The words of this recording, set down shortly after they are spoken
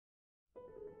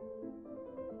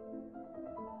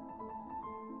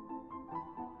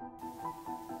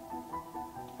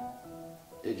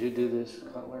Did you do this,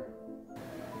 Cutler?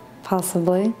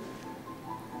 Possibly.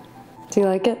 Do you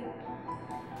like it?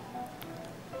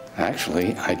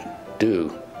 Actually, I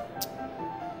do.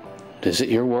 Is it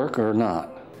your work or not?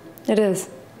 It is.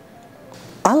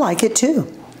 I like it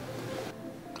too.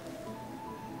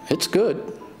 It's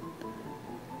good.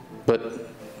 But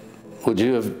would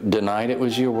you have denied it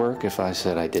was your work if I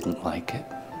said I didn't like it?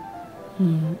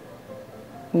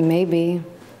 Maybe.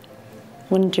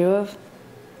 Wouldn't you have?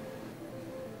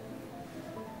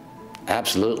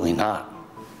 Absolutely not.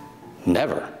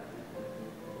 Never.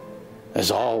 There's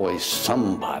always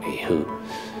somebody who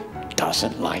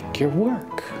doesn't like your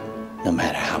work, no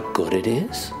matter how good it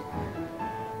is,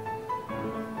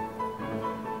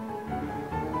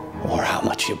 or how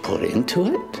much you put into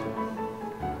it.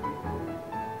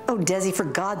 Oh, Desi, for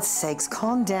God's sakes,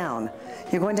 calm down.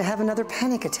 You're going to have another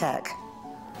panic attack.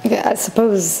 Yeah, I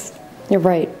suppose you're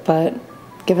right, but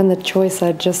given the choice,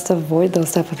 I'd just avoid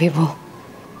those type of people.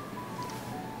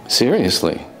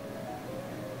 Seriously?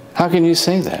 How can you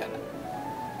say that?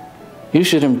 You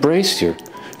should embrace your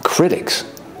critics.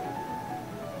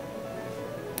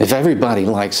 If everybody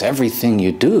likes everything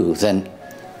you do, then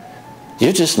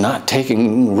you're just not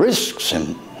taking risks,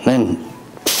 and then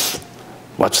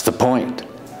what's the point?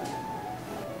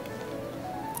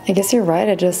 I guess you're right,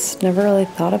 I just never really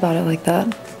thought about it like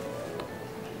that.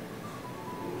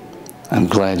 I'm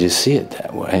glad you see it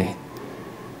that way,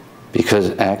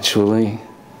 because actually,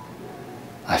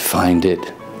 I find it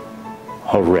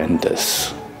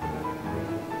horrendous.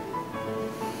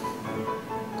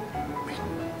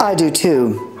 I do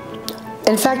too.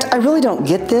 In fact, I really don't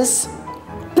get this,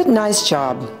 but nice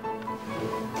job.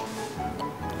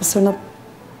 So not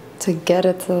to get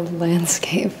at the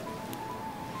landscape.